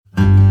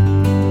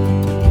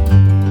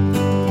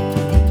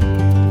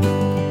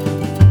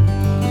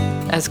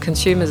as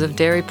consumers of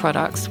dairy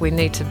products, we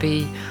need to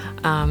be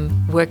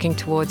working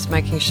towards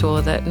making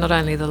sure that not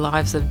only the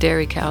lives of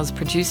dairy cows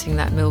producing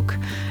that milk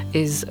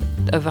is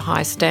of a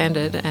high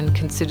standard and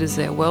considers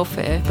their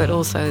welfare, but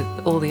also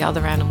all the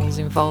other animals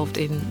involved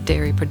in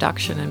dairy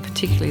production, and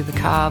particularly the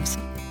calves.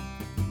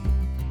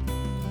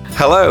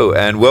 Hello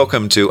and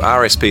welcome to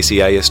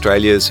RSPCA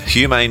Australia's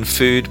Humane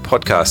Food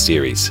podcast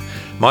series.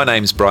 My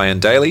name's Brian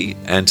Daly,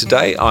 and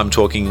today I'm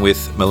talking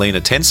with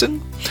Melina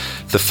Tenson,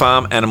 the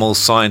Farm Animal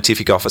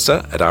Scientific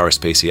Officer at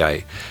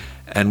RSPCA,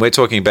 and we're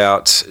talking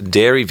about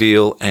dairy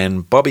veal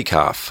and bobby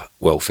calf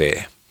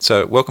welfare.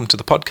 So welcome to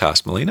the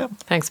podcast, Melina.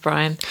 Thanks,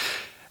 Brian.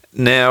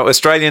 Now,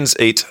 Australians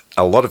eat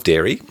a lot of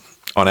dairy.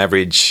 On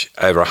average,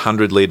 over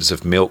 100 litres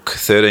of milk,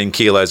 13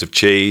 kilos of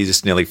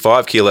cheese, nearly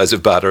 5 kilos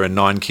of butter and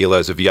 9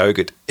 kilos of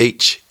yoghurt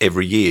each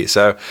every year.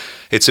 So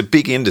it's a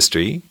big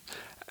industry,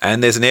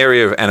 and there's an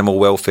area of animal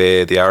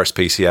welfare the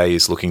RSPCA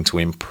is looking to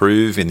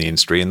improve in the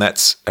industry, and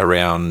that's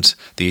around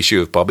the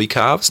issue of bobby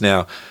calves.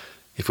 Now,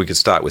 if we could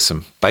start with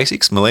some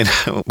basics, Melina,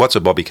 what's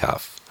a bobby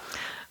calf?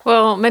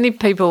 Well, many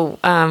people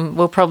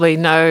will probably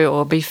know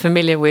or be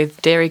familiar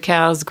with dairy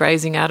cows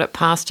grazing out at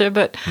pasture,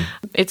 but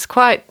it's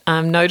quite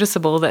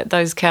noticeable that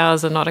those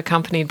cows are not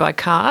accompanied by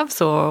calves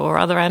or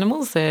other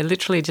animals. They're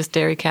literally just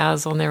dairy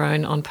cows on their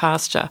own on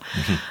pasture.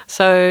 Mm-hmm.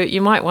 So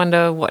you might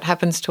wonder what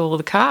happens to all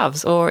the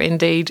calves, or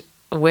indeed,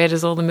 where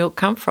does all the milk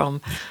come from?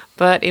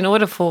 But in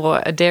order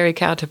for a dairy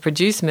cow to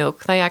produce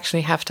milk, they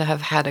actually have to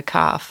have had a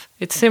calf.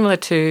 It's similar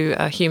to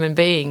a human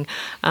being.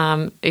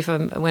 When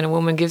a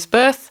woman gives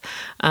birth,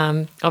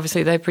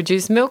 obviously they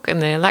produce milk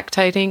and they're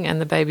lactating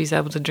and the baby's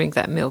able to drink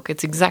that milk.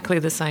 It's exactly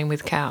the same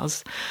with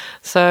cows.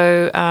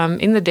 So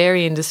in the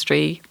dairy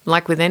industry,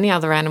 like with any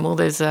other animal,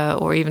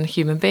 or even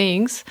human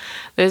beings,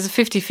 there's a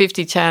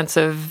 50-50 chance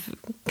of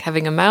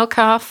having a male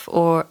calf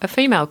or a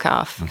female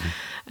calf. Mm-hmm.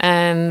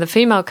 And the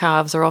female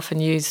calves are often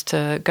used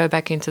to go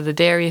back into the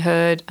dairy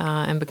herd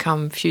and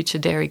become future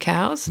dairy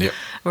cows. Yep.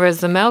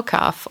 Whereas the male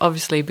calf,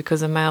 obviously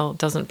because a male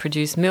doesn't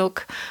produce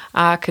milk,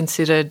 are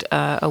considered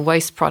a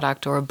waste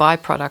product or a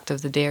byproduct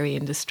of the dairy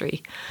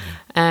industry. Yeah.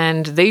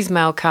 And these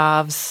male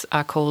calves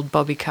are called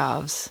bobby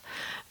calves.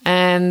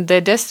 And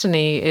their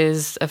destiny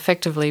is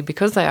effectively,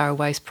 because they are a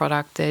waste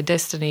product, their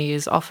destiny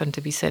is often to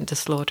be sent to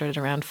slaughter at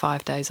around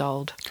 5 days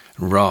old.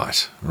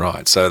 Right.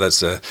 So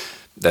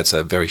that's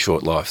a very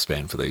short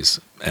lifespan for these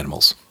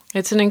animals.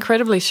 It's an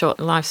incredibly short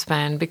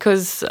lifespan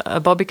because a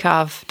bobby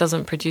calf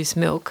doesn't produce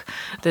milk.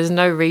 There's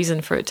no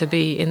reason for it to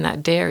be in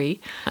that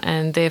dairy,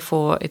 and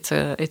therefore it's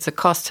a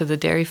cost to the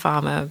dairy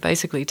farmer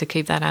basically to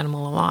keep that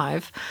animal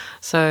alive.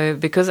 So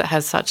because it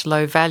has such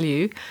low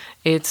value,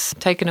 it's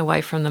taken away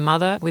from the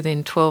mother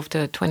within 12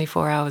 to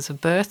 24 hours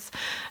of birth,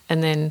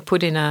 and then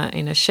put in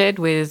a shed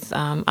with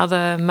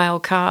other male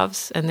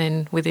calves, and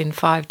then within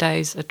 5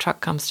 days a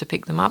truck comes to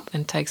pick them up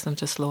and takes them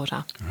to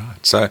slaughter.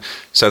 Right.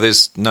 So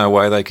there's no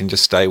way they can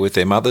just stay with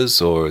their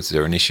mothers, or is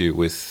there an issue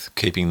with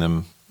keeping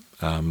them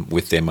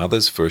with their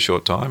mothers for a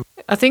short time?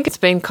 I think it's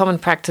been common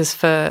practice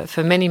for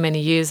many, many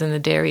years in the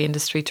dairy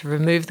industry to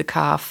remove the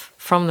calf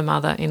from the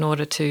mother in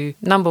order to,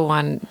 number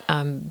one,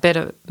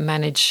 better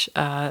manage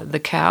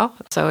the cow.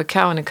 So a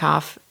cow and a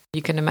calf,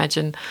 you can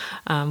imagine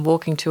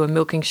walking to a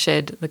milking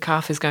shed, the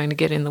calf is going to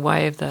get in the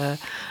way of the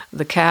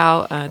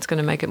cow. It's going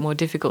to make it more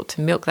difficult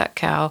to milk that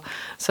cow.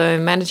 So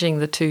managing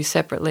the two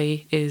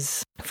separately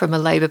is, from a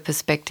labour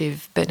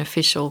perspective,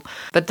 beneficial.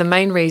 But the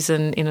main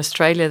reason in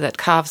Australia that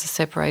calves are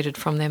separated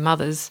from their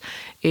mothers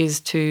is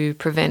to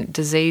prevent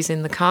disease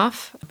in the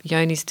calf.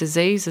 Johne's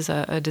disease is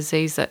a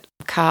disease that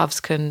calves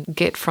can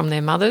get from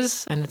their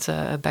mothers, and it's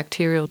a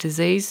bacterial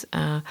disease.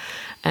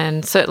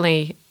 And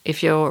certainly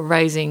if you're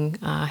raising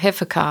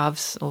heifer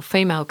calves or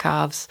female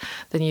calves,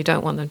 then you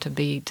don't want them to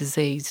be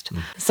diseased.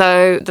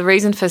 So the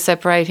reason for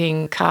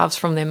separating calves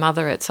from their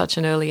mother at such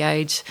an early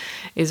age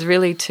is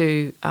really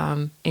to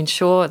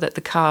ensure that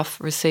the calf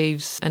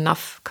receives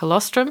enough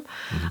colostrum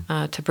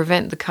to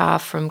prevent the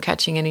calf from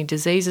catching any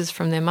diseases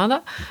from their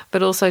mother,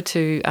 but also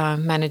to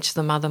manage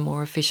the mother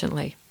more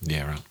efficiently.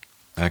 Yeah, right.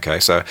 Okay,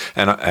 so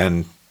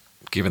and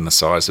given the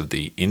size of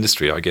the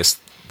industry, I guess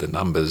the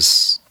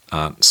numbers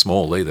aren't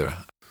small either.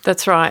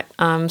 That's right.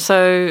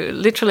 So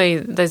literally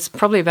there's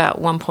probably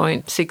about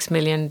 1.6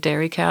 million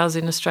dairy cows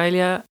in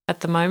Australia at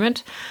the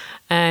moment.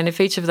 And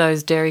if each of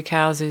those dairy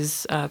cows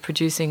is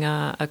producing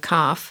a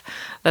calf,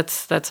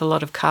 that's a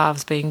lot of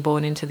calves being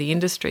born into the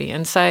industry.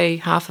 And say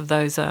half of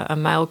those are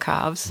male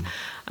calves,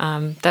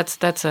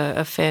 that's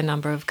a fair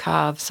number of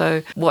calves.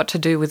 So what to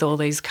do with all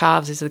these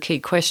calves is the key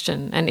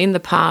question. And in the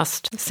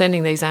past,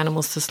 sending these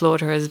animals to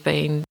slaughter has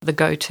been the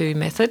go-to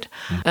method.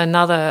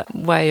 Another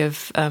way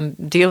of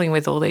dealing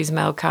with all these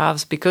male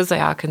calves, because they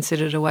are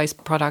considered a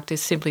waste product,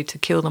 is simply to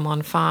kill them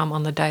on farm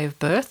on the day of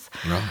birth,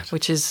 right,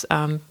 which is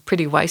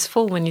pretty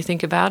wasteful when you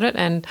think about it.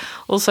 And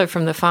also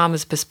from the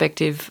farmer's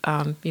perspective,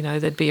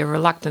 there'd be a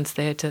reluctance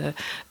there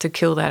to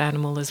kill that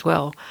animal as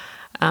well.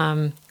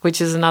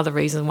 which is another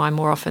reason why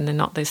more often than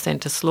not they're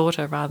sent to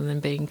slaughter rather than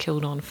being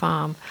killed on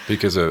farm.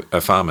 Because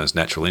a farmer's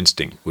natural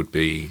instinct would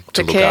be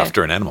to look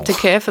after an animal. To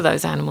care for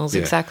those animals,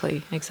 Yeah.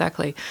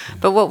 exactly.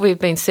 But what we've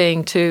been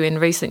seeing too in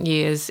recent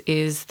years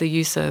is the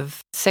use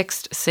of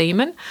sexed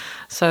semen.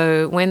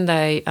 So when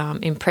they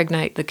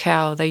impregnate the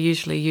cow, they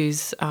usually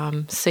use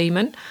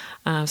semen,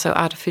 so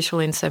artificial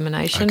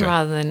insemination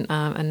rather than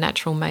a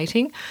natural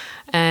mating.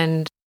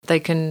 And they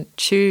can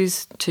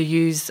choose to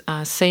use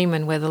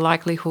semen where the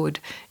likelihood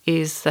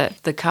is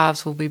that the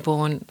calves will be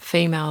born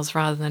females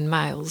rather than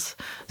males.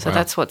 So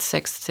that's what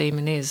sexed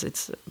semen is.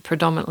 It's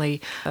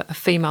predominantly a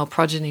female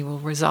progeny will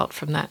result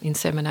from that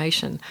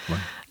insemination. Wow.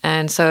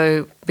 And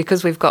so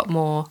because we've got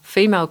more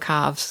female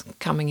calves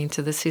coming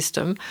into the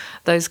system,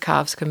 those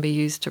calves can be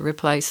used to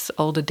replace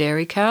older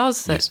dairy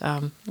cows that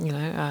are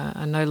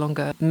no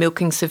longer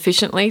milking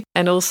sufficiently.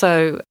 And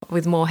also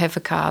with more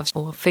heifer calves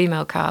or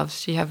female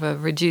calves, you have a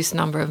reduced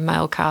number of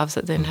male calves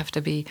that then have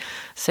to be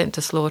sent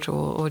to slaughter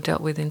or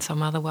dealt with in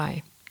some other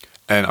way.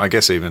 And I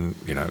guess even,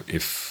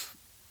 if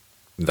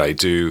they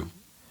do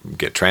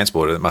get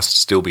transported, it must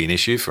still be an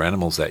issue for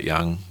animals that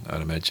young,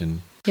 I'd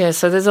imagine. Yeah,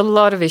 so there's a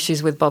lot of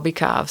issues with bobby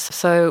calves.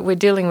 So we're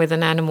dealing with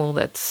an animal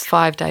that's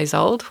 5 days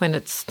old when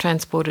it's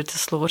transported to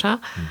slaughter.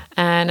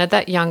 And at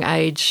that young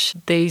age,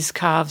 these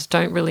calves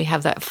don't really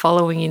have that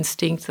following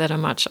instinct that a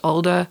much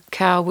older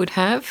cow would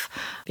have.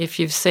 If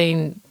you've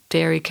seen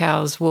dairy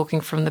cows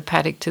walking from the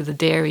paddock to the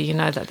dairy, you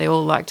know that they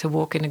all like to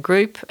walk in a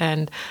group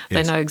and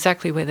they know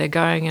exactly where they're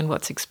going and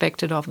what's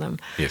expected of them.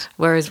 Yes.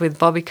 Whereas with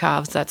bobby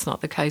calves, that's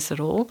not the case at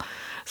all.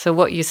 So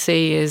what you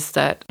see is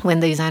that when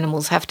these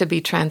animals have to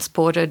be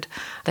transported,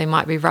 they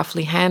might be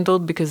roughly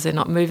handled because they're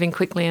not moving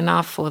quickly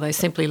enough, or they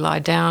simply lie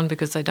down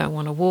because they don't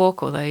want to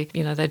walk, or they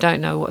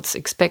don't know what's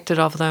expected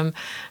of them,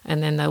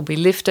 and then they'll be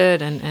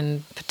lifted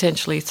and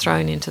potentially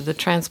thrown into the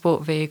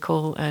transport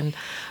vehicle. And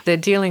they're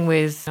dealing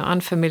with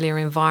unfamiliar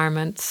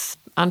environments,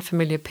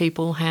 unfamiliar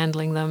people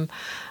handling them,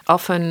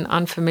 often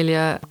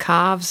unfamiliar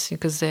calves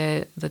because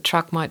the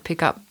truck might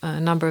pick up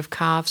a number of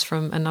calves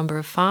from a number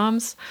of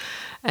farms.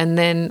 And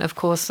then, of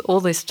course, all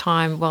this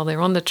time while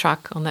they're on the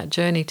truck on that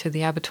journey to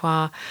the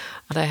abattoir,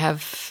 they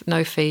have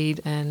no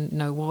feed and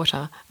no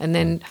water. And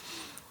then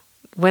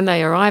when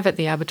they arrive at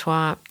the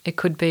abattoir, it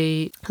could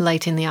be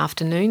late in the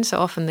afternoon. So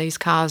often these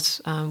calves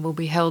will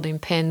be held in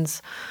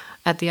pens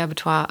at the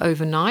abattoir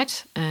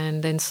overnight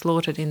and then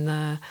slaughtered in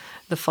the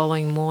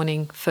following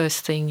morning,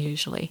 first thing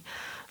usually.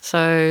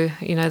 So,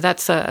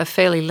 that's a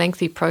fairly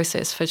lengthy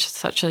process for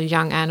such a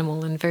young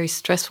animal and very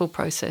stressful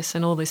process,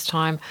 and all this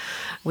time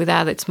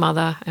without its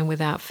mother and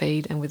without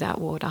feed and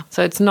without water.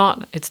 So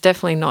it's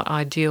definitely not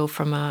ideal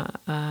from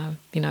a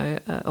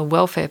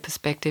welfare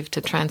perspective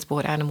to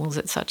transport animals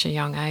at such a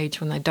young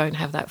age when they don't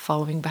have that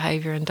following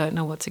behaviour and don't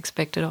know what's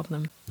expected of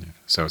them. Yeah.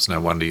 So it's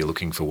no wonder you're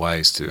looking for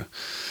ways to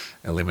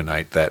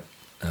eliminate that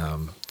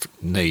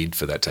need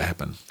for that to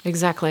happen.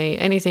 Exactly.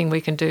 Anything we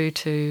can do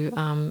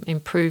to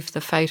improve the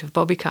fate of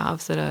bobby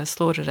calves that are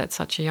slaughtered at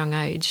such a young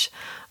age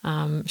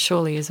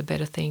surely is a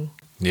better thing.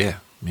 Yeah.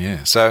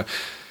 So,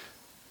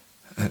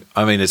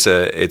 I mean, it's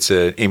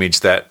an image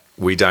that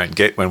we don't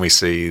get when we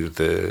see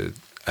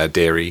a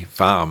dairy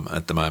farm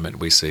at the moment.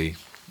 We see,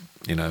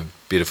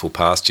 beautiful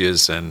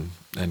pastures and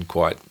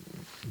quite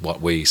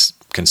what we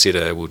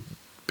consider would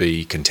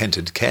be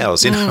contented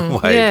cows in a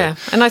way. Yeah,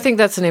 and I think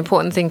that's an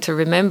important thing to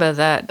remember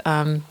that,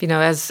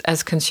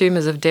 as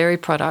consumers of dairy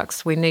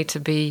products, we need to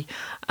be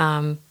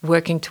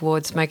working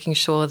towards making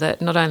sure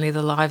that not only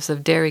the lives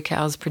of dairy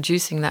cows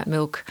producing that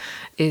milk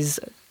is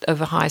of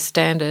a high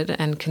standard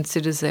and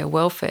considers their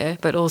welfare,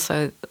 but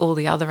also all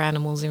the other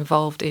animals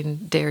involved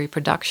in dairy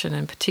production,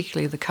 and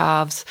particularly the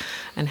calves,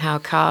 and how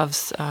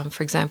calves,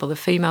 for example, the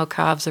female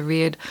calves are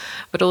reared,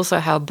 but also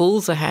how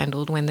bulls are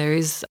handled when there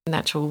is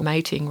natural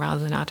mating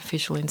rather than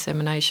artificial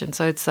insemination.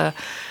 So it's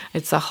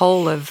a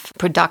whole of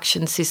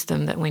production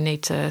system that we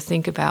need to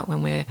think about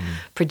when we're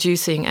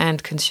producing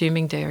and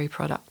consuming dairy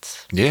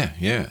products.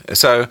 Yeah.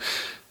 So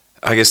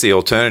I guess the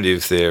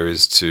alternative there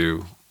is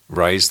to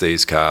raise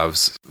these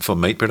calves for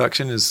meat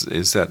production. Is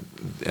that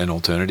an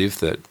alternative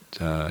that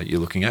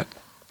you're looking at?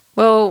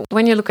 Well,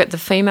 when you look at the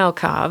female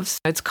calves,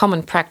 it's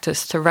common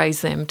practice to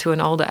raise them to an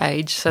older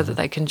age so that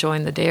they can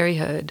join the dairy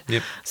herd.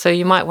 Yep. So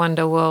you might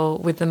wonder, well,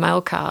 with the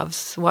male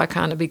calves, why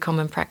can't it be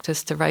common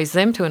practice to raise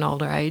them to an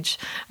older age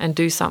and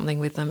do something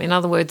with them? In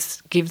other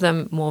words, give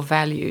them more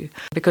value.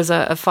 Because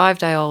a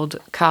 5-day-old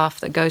calf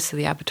that goes to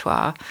the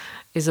abattoir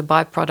is a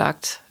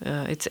byproduct.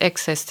 It's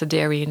excess to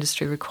dairy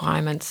industry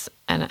requirements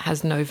and it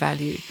has no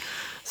value.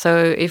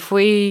 So if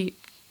we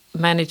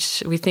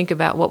think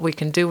about what we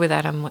can do with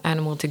that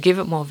animal to give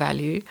it more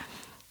value,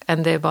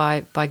 and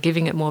thereby by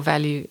giving it more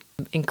value,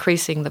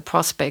 increasing the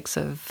prospects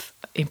of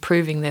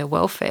improving their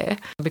welfare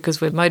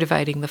because we're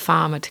motivating the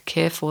farmer to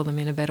care for them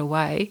in a better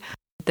way,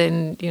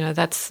 then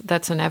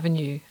that's an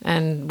avenue.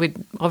 And we're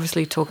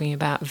obviously talking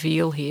about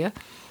veal here.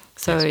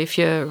 So if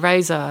you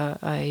raise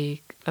a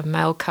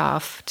male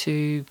calf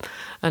to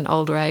an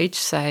older age,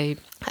 say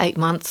 8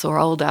 months or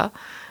older,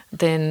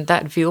 then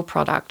that veal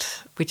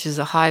product, which is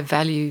a high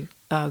value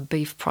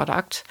beef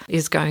product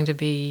is going to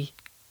be,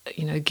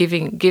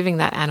 giving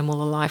that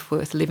animal a life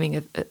worth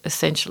living,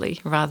 essentially,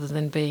 rather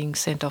than being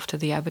sent off to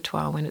the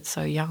abattoir when it's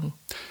so young.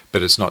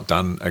 But it's not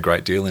done a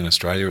great deal in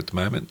Australia at the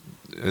moment.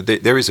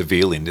 There is a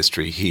veal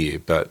industry here,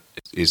 but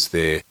is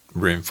there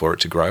room for it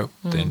to grow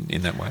then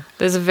in that way?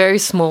 There's a very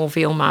small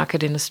veal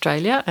market in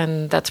Australia,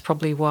 and that's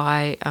probably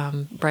why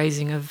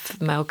raising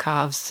of male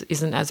calves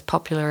isn't as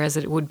popular as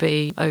it would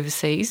be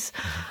overseas.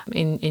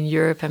 In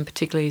Europe, and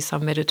particularly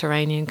some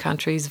Mediterranean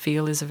countries,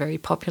 veal is a very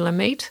popular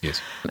meat.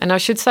 Yes. And I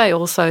should say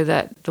also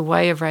that the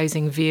way of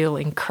raising veal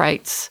in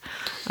crates,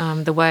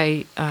 the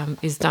way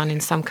is done in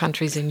some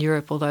countries in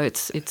Europe, although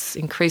it's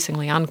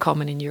increasingly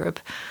uncommon in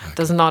Europe,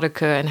 does not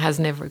occur and has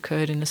never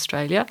occurred in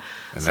Australia.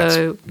 And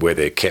that's where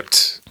they're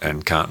kept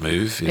and can't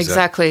move?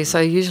 Exactly. So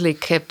usually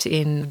kept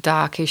in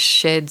darkish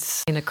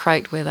sheds in a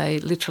crate where they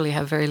literally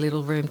have very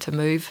little room to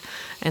move,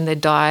 and their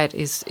diet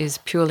is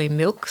purely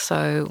milk.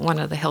 So one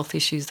of the health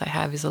issues they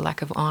have is a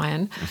lack of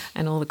iron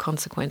and all the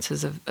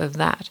consequences of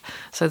that.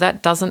 So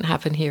that doesn't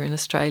happen here in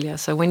Australia.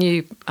 So when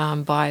you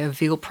buy a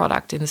veal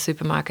product in the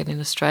supermarket in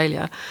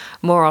Australia,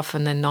 more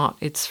often than not,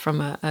 it's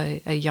from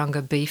a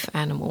younger beef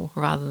animal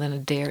rather than a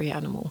dairy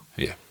animal.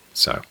 Yeah.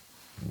 So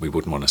we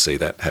wouldn't want to see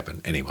that happen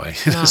anyway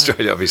in No.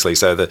 Australia, obviously.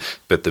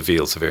 But the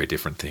veal's a very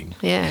different thing.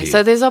 Yeah, here.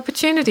 so there's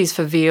opportunities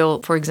for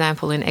veal, for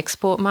example, in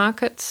export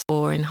markets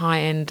or in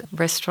high-end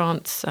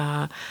restaurants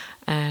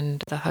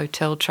and the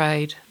hotel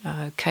trade,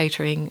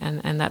 catering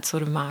and that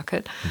sort of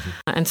market.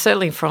 And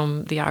certainly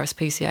from the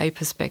RSPCA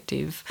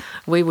perspective,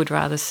 we would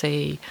rather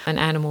see an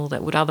animal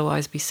that would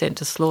otherwise be sent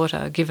to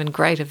slaughter given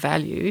greater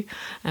value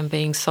and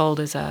being sold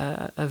as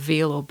a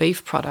veal or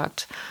beef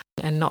product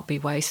and not be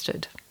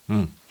wasted.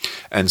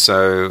 And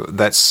so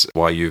that's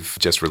why you've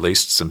just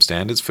released some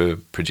standards for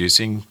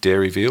producing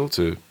dairy veal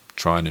to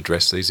try and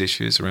address these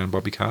issues around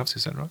bobby calves,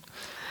 is that right?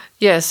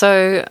 Yeah,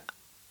 so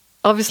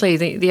obviously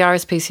the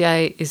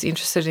RSPCA is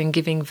interested in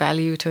giving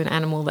value to an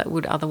animal that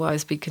would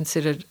otherwise be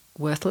considered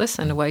worthless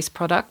and a waste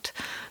product.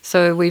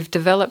 So we've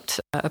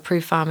developed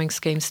approved farming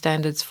scheme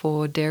standards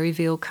for dairy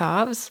veal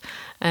calves,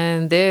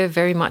 and they're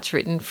very much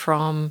written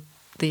from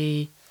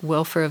the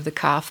welfare of the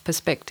calf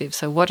perspective.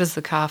 So what does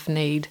the calf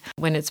need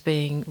when it's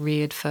being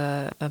reared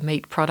for a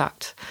meat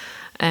product?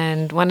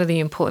 And one of the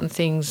important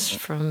things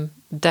from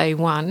day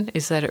one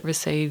is that it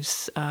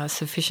receives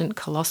sufficient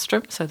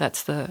colostrum. So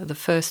that's the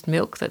first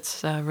milk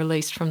that's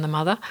released from the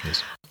mother.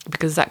 Yes.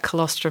 Because that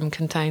colostrum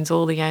contains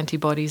all the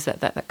antibodies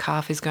that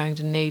calf is going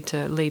to need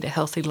to lead a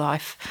healthy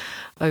life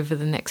over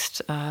the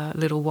next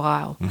little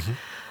while.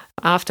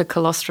 After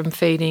colostrum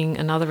feeding,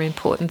 another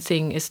important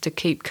thing is to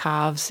keep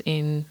calves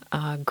in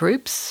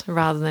groups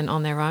rather than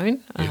on their own.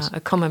 Yes. A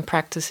common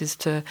practice is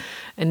to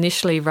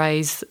initially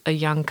raise a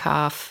young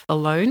calf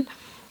alone,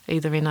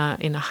 either in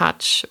a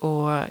hutch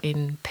or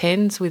in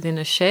pens within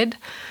a shed.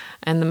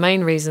 And the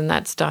main reason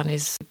that's done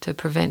is to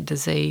prevent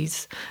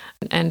disease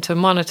and to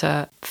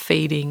monitor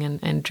feeding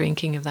and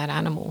drinking of that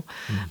animal.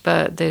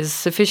 But there's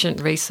sufficient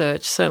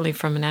research, certainly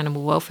from an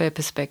animal welfare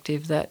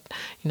perspective, that,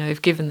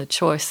 if given the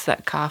choice,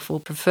 that calf will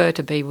prefer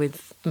to be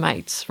with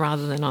mates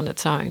rather than on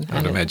its own.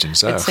 I'd imagine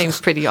so. It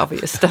seems pretty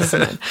obvious,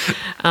 doesn't it?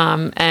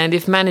 And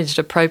if managed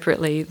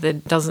appropriately, there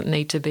doesn't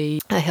need to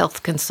be a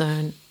health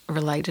concern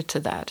related to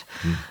that.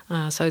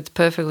 So it's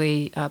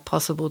perfectly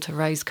possible to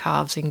raise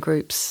calves in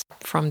groups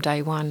from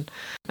day one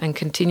and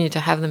continue to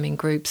have them in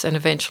groups and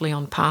eventually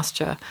on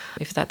pasture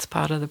if that's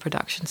part of the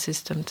production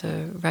system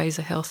to raise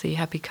a healthy,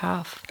 happy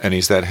calf. And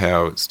is that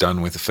how it's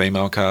done with the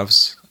female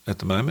calves at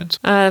the moment?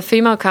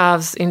 Female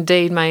calves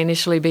indeed may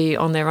initially be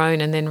on their own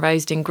and then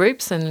raised in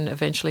groups and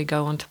eventually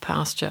go on to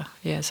pasture.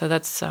 Yeah, so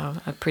that's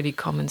a pretty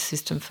common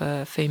system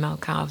for female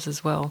calves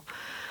as well.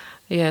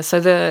 Yeah, so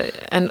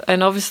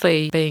and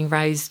obviously being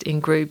raised in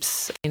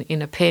groups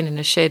in a pen, in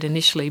a shed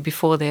initially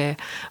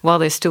while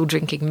they're still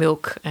drinking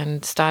milk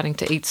and starting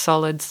to eat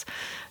solids,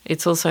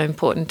 it's also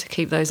important to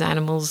keep those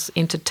animals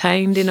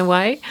entertained in a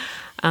way.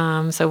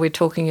 So we're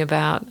talking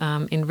about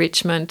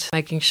enrichment,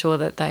 making sure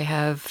that they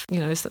have,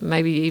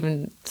 maybe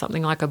even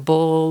something like a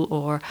ball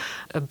or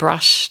a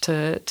brush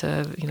to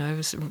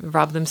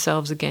rub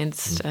themselves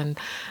against and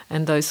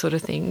those sort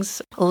of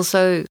things.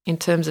 Also, in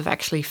terms of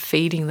actually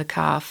feeding the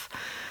calf,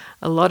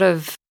 a lot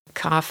of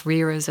calf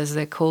rearers, as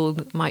they're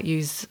called, might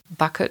use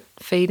bucket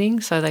feeding.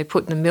 So they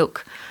put the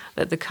milk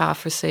that the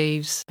calf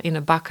receives in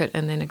a bucket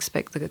and then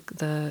expect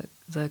the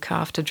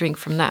calf to drink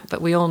from that.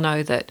 But we all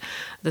know that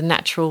the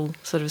natural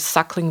sort of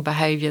suckling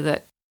behaviour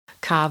that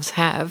calves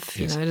have,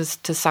 yes,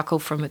 to suckle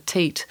from a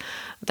teat,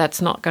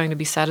 that's not going to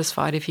be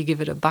satisfied if you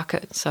give it a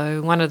bucket.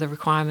 So one of the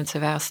requirements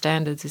of our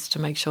standards is to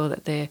make sure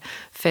that they're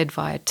fed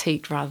via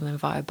teat rather than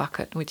via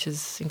bucket, which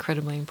is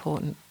incredibly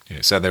important. Yeah,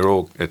 so they're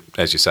all,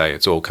 as you say,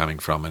 it's all coming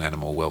from an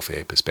animal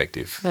welfare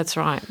perspective. That's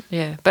right,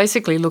 yeah.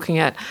 Basically looking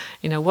at,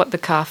 what the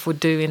calf would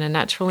do in a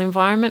natural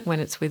environment when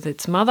it's with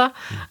its mother,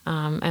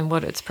 and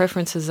what its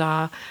preferences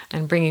are,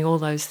 and bringing all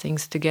those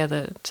things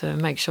together to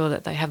make sure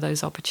that they have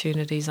those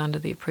opportunities under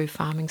the approved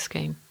farming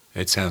scheme.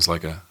 It sounds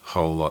like a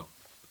whole lot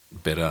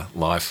better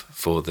life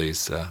for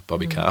these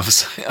bobby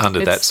calves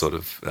under that sort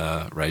of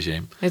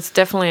regime. It's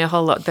definitely a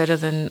whole lot better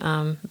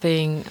than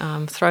being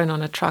thrown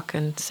on a truck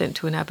and sent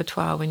to an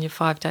abattoir when you're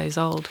 5 days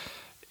old.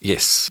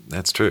 Yes,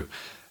 that's true.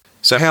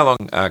 So how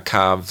long are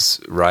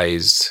calves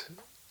raised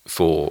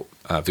for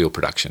veal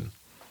production?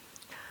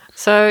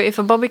 So if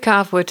a bobby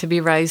calf were to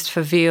be raised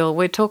for veal,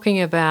 we're talking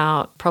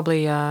about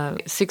probably a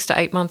 6 to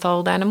 8 month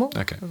old animal,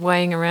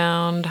 weighing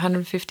around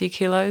 150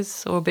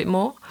 kilos or a bit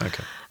more.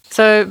 Okay.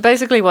 So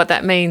basically what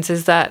that means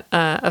is that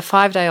a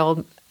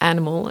 5-day-old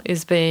animal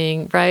is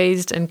being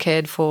raised and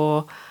cared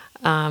for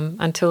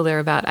until they're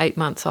about 8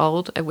 months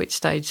old, at which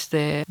stage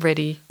they're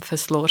ready for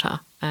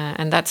slaughter.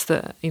 And that's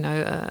a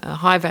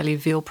high-value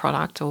veal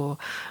product, or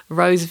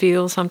rose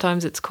veal,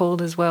 sometimes it's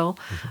called as well.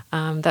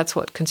 Mm-hmm. That's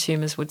what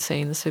consumers would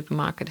see in the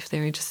supermarket if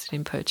they're interested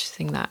in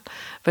purchasing that.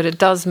 But it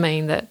does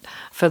mean that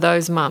for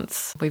those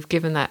months, we've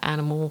given that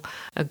animal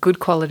a good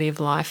quality of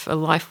life, a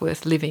life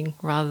worth living,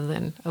 rather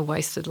than a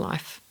wasted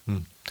life.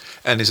 Mm.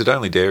 And is it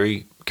only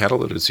dairy cattle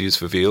that is used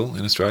for veal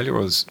in Australia,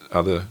 or is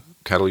other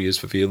cattle used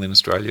for veal in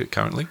Australia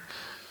currently?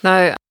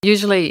 No,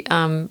 usually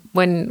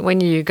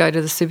when you go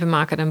to the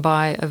supermarket and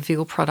buy a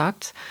veal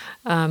product,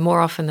 more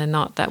often than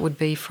not, that would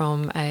be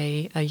from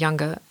a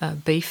younger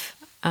beef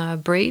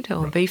breed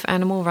or beef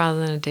animal rather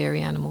than a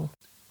dairy animal.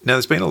 Now,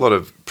 there's been a lot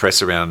of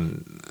press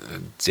around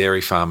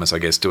dairy farmers, I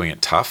guess, doing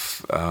it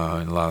tough.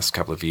 In the last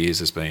couple of years,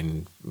 there's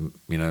been,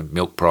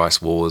 milk price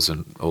wars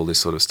and all this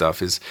sort of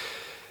stuff.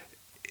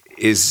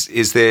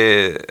 Is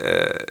there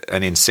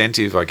an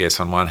incentive, I guess,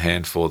 on one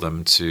hand for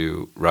them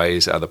to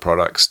raise other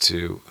products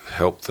to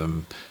help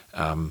them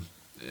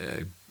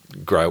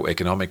grow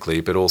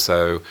economically, but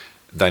also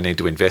they need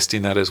to invest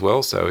in that as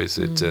well? So is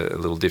it a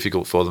little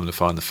difficult for them to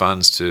find the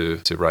funds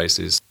to raise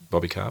these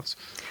bobby calves?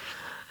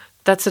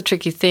 That's a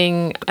tricky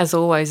thing, as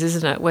always,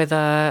 isn't it?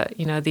 Whether,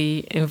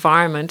 the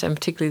environment, and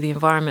particularly the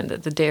environment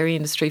that the dairy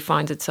industry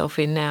finds itself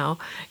in now,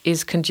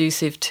 is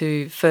conducive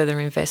to further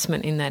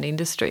investment in that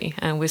industry.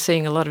 And we're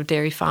seeing a lot of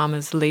dairy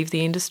farmers leave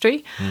the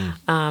industry.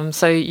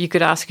 So you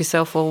could ask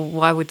yourself, well,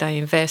 why would they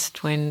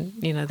invest when,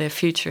 their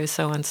future is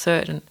so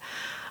uncertain?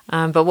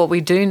 But what we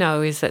do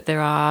know is that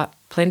there are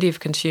plenty of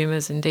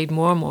consumers, indeed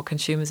more and more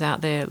consumers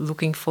out there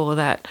looking for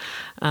that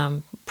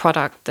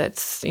product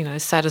that's,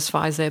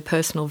 satisfies their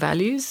personal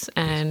values.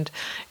 And,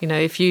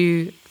 if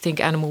you think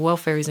animal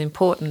welfare is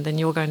important, then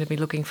you're going to be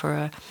looking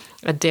for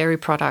a dairy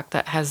product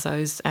that has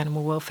those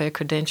animal welfare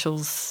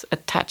credentials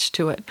attached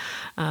to it,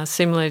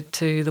 similar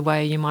to the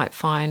way you might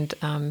find,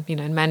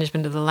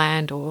 management of the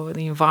land or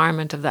the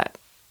environment of that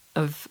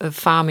of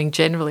farming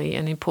generally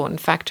an important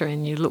factor,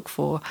 and you look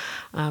for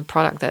a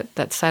product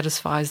that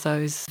satisfies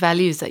those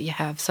values that you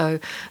have. So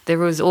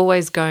there is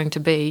always going to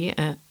be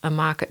a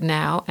market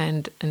now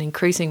and an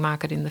increasing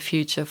market in the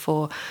future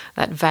for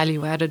that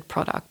value-added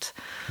product.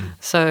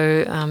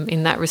 So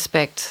in that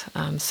respect,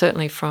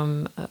 certainly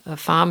from a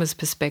farmer's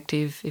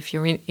perspective, if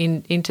you're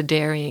into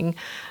dairying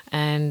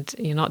and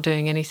you're not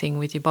doing anything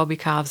with your bobby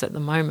calves at the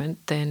moment,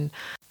 then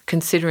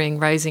considering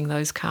raising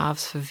those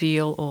calves for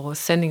veal or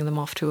sending them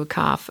off to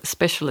a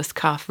specialist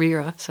calf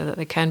rearer so that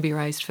they can be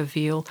raised for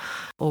veal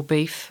or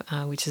beef,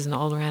 which is an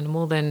older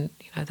animal, then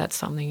that's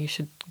something you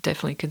should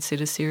definitely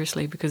consider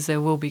seriously, because there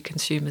will be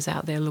consumers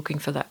out there looking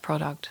for that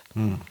product.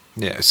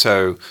 Yeah,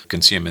 so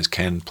consumers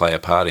can play a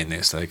part in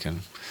this. They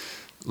can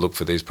look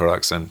for these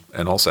products and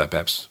also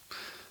perhaps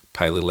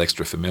pay a little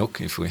extra for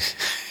milk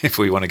if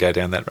we want to go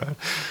down that road.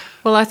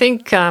 Well, I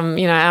think,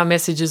 our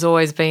message has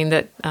always been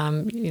that,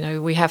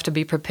 we have to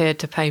be prepared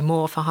to pay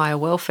more for higher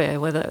welfare,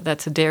 whether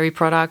that's a dairy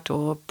product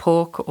or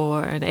pork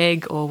or an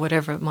egg or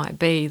whatever it might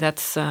be.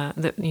 That's,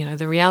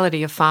 the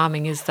reality of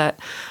farming is that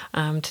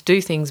to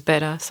do things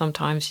better,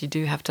 sometimes you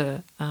do have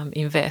to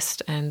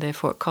invest, and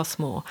therefore it costs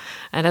more.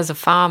 And as a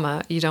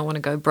farmer, you don't want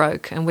to go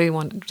broke, and we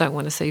don't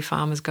want to see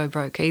farmers go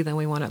broke either.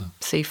 We want to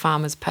see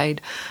farmers paid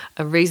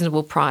a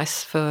reasonable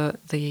price for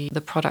the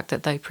product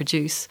that they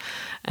produce,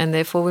 and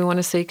therefore we want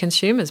to see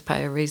consumers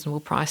pay a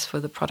reasonable price for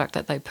the product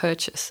that they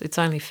purchase. It's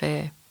only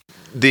fair.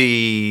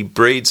 The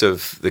breeds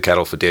of the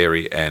cattle for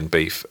dairy and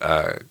beef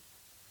are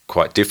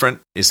quite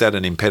different. Is that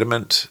an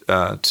impediment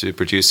to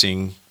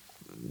producing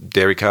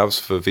dairy calves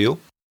for veal?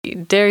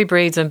 Dairy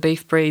breeds and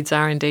beef breeds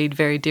are indeed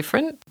very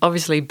different.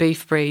 Obviously,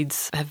 beef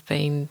breeds have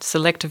been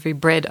selectively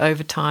bred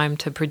over time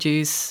to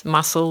produce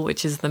muscle,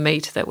 which is the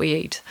meat that we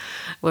eat,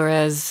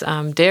 whereas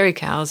dairy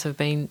cows have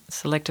been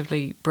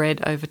selectively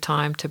bred over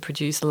time to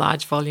produce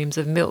large volumes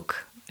of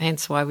milk.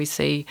 Hence why we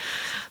see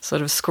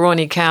sort of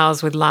scrawny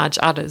cows with large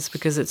udders,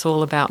 because it's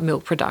all about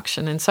milk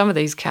production. And some of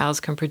these cows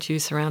can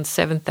produce around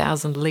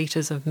 7,000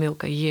 litres of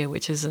milk a year,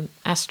 which is an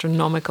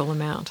astronomical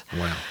amount.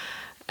 Wow.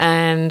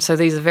 And so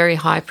these are very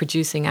high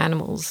producing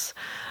animals.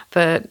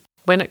 But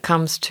when it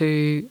comes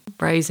to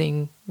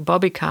raising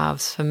bobby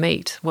calves for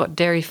meat, what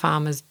dairy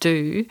farmers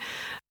do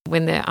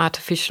when they're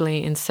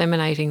artificially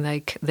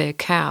inseminating their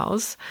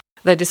cows,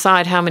 they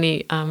decide how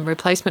many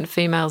replacement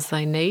females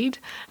they need,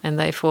 and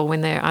therefore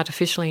when they're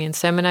artificially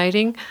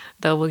inseminating,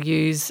 they will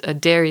use a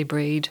dairy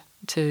breed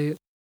to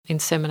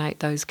inseminate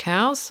those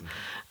cows,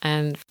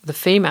 and the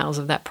females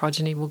of that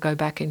progeny will go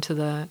back into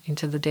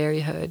the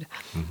dairy herd.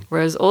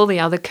 Whereas all the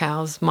other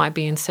cows might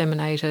be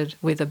inseminated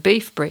with a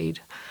beef breed.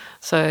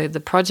 So the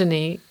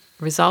progeny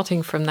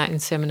resulting from that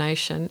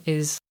insemination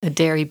is a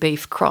dairy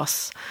beef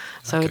cross.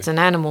 So it's an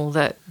animal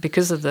that,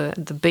 because of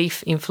the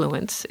beef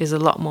influence, is a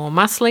lot more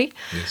muscly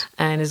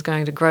and is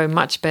going to grow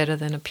much better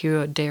than a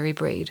pure dairy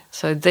breed.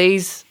 So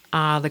these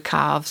are the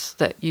calves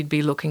that you'd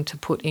be looking to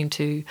put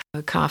into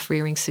a calf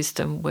rearing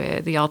system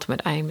where the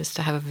ultimate aim is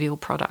to have a veal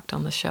product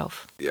on the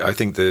shelf. Yeah, I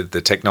think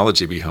the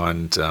technology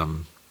behind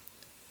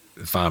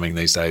farming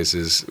these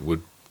days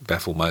would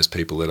baffle most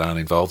people that aren't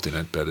involved in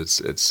it, but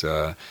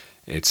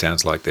it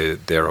sounds like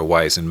there are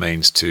ways and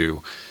means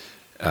to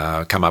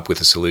come up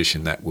with a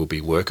solution that will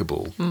be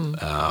workable.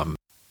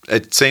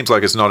 It seems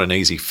like it's not an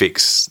easy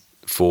fix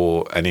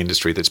for an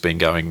industry that's been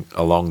going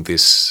along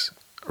this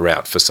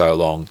route for so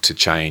long to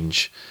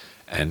change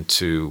and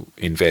to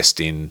invest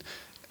in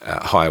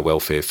higher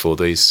welfare for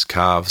these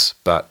calves.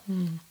 But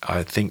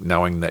I think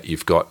knowing that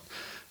you've got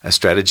a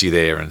strategy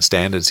there and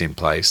standards in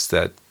place,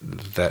 that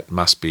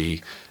must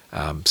be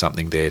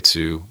something there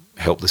to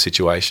help the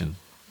situation.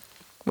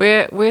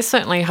 We're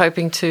certainly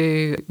hoping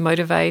to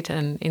motivate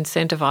and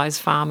incentivise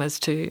farmers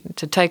to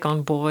take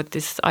on board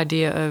this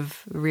idea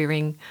of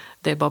rearing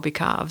their bobby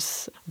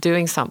calves,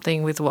 doing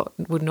something with what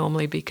would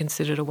normally be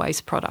considered a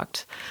waste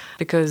product.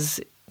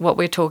 Because what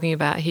we're talking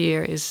about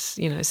here is,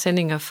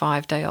 sending a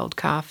 5-day-old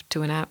calf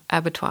to an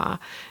abattoir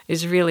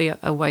is really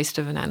a waste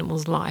of an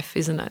animal's life,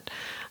 isn't it?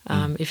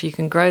 If you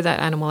can grow that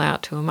animal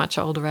out to a much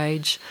older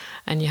age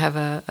and you have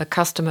a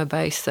customer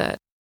base that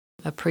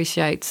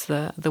appreciates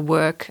the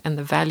work and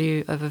the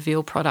value of a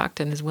veal product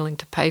and is willing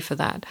to pay for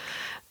that,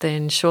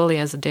 then surely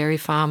as a dairy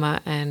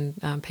farmer and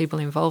people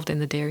involved in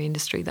the dairy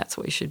industry, that's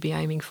what you should be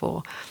aiming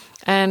for.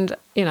 And,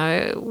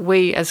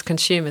 we as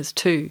consumers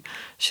too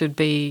should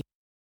be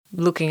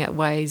looking at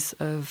ways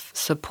of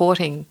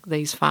supporting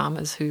these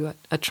farmers who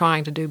are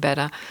trying to do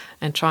better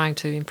and trying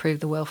to improve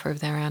the welfare of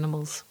their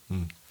animals.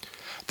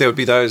 There would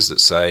be those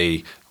that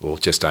say, well,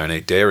 just don't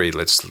eat dairy,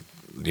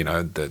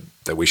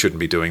 that we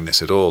shouldn't be doing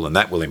this at all, and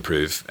that will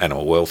improve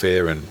animal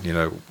welfare. And,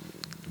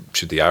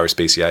 should the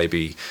RSPCA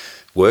be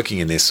working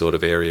in this sort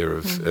of area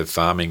of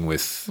farming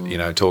with,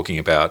 talking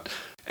about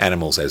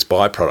animals as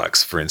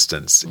byproducts, for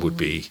instance, would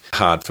be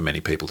hard for many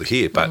people to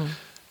hear. But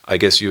I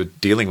guess you're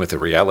dealing with a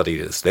reality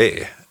that's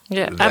there.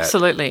 Yeah,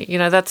 absolutely.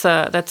 It's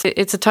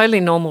a totally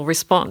normal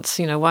response.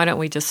 Why don't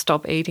we just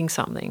stop eating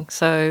something?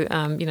 So,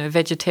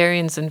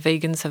 vegetarians and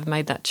vegans have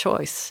made that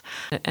choice,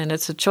 and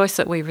it's a choice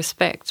that we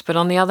respect. But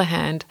on the other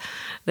hand,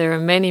 there are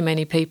many,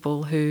 many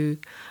people who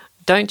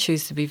don't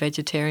choose to be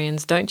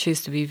vegetarians, don't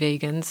choose to be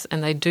vegans,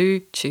 and they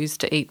do choose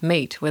to eat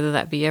meat, whether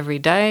that be every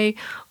day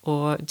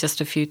or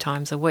just a few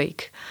times a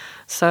week.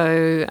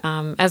 So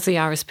as the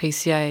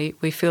RSPCA,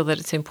 we feel that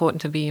it's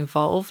important to be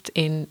involved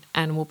in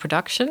animal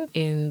production,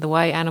 in the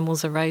way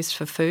animals are raised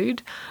for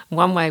food.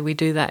 One way we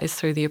do that is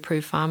through the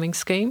Approved Farming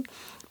Scheme,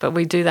 but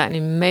we do that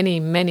in many,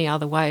 many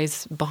other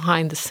ways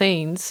behind the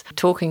scenes,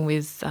 talking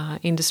with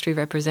industry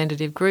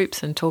representative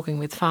groups and talking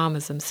with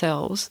farmers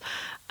themselves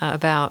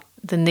about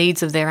the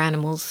needs of their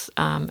animals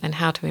and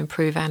how to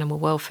improve animal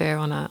welfare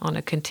on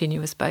a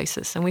continuous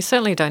basis. And we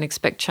certainly don't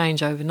expect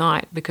change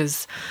overnight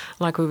because,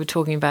 like we were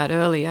talking about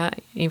earlier,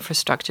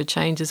 infrastructure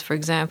changes, for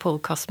example,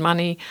 cost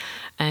money,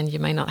 and you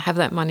may not have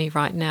that money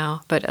right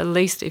now. But at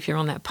least if you're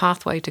on that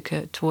pathway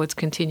towards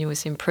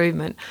continuous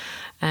improvement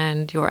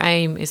and your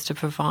aim is to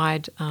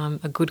provide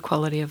a good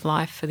quality of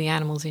life for the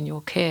animals in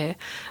your care,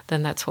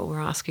 then that's what we're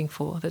asking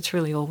for. That's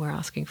really all we're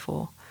asking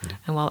for.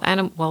 And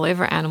while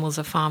ever animals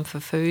are farmed for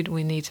food,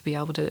 we need to be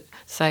able to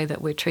say that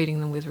we're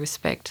treating them with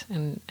respect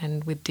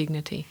and with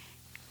dignity.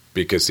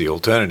 Because the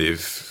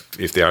alternative,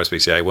 if the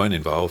RSPCA weren't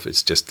involved,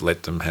 it's just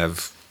let them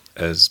have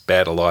as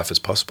bad a life as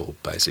possible,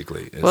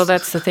 basically. Well,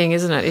 that's the thing,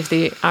 isn't it? If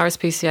the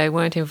RSPCA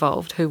weren't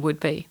involved, who would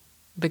be?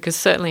 Because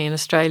certainly in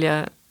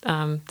Australia,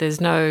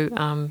 there's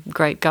no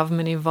great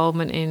government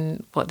involvement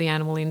in what the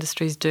animal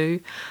industries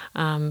do.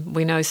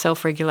 We know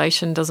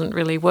self-regulation doesn't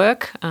really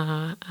work,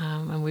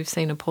 and we've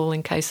seen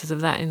appalling cases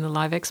of that in the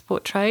live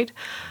export trade.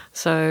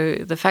 So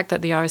the fact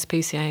that the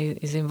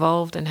RSPCA is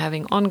involved and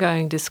having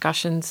ongoing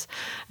discussions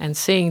and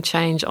seeing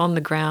change on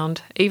the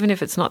ground, even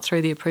if it's not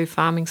through the Approved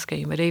Farming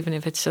Scheme, but even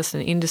if it's just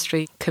an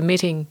industry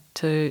committing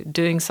to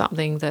doing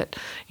something that,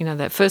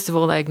 that first of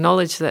all they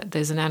acknowledge that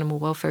there's an animal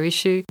welfare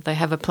issue, they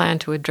have a plan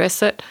to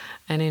address it,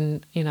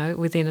 and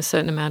within a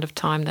certain amount of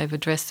time they've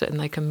addressed it and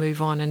they can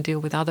move on and deal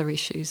with other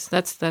issues.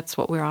 That's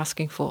what we're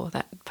asking for,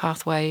 that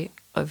pathway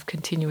of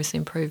continuous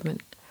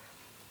improvement.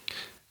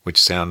 Which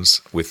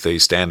sounds, with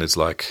these standards,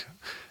 like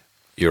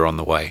you're on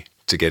the way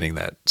to getting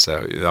that.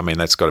 So,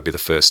 that's got to be the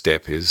first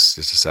step, is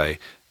to say,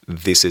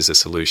 this is a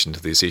solution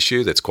to this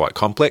issue that's quite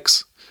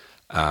complex,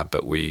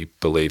 but we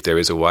believe there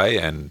is a way,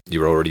 and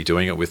you're already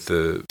doing it with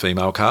the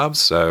female calves.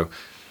 So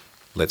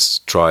let's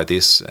try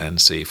this and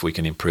see if we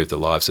can improve the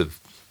lives of,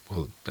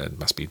 well, it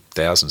must be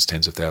thousands,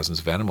 tens of thousands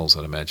of animals,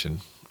 I'd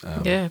imagine,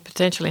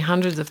 Potentially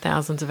hundreds of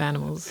thousands of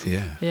animals.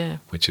 Yeah,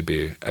 which would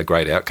be a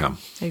great outcome.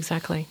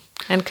 Exactly.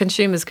 And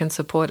consumers can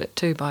support it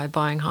too by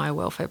buying higher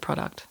welfare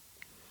product.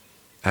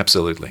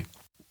 Absolutely.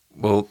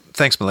 Well,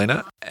 thanks,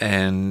 Melina,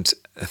 and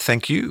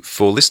thank you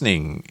for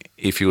listening.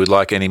 If you would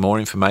like any more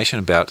information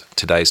about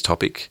today's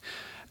topic,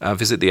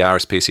 visit the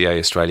RSPCA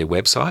Australia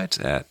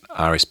website at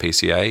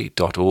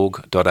rspca.org.au.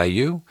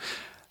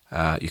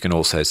 You can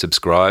also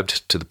subscribe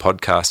to the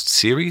podcast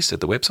series at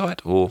the website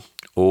or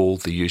all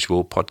the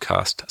usual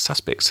podcast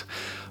suspects.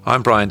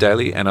 I'm Brian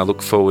Daly, and I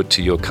look forward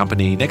to your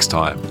company next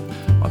time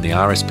on the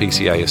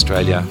RSPCA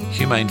Australia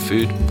Humane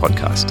Food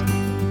Podcast.